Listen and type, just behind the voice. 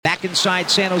back inside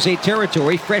San Jose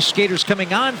territory. Fresh skaters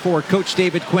coming on for Coach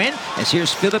David Quinn. As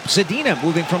here's Philip Zadina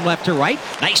moving from left to right.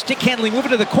 Nice stick handling,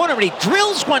 moving to the corner, and he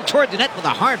drills one toward the net with a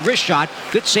hard wrist shot.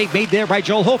 Good save made there by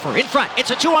Joel Hofer. In front,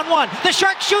 it's a 2-on-1. The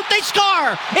Sharks shoot, they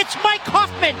score! It's Mike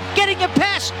Hoffman getting a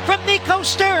pass from Nico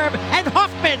Sturm, and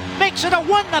Hoffman makes it a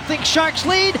 1-0 Sharks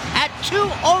lead at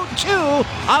 2:02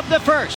 of the first.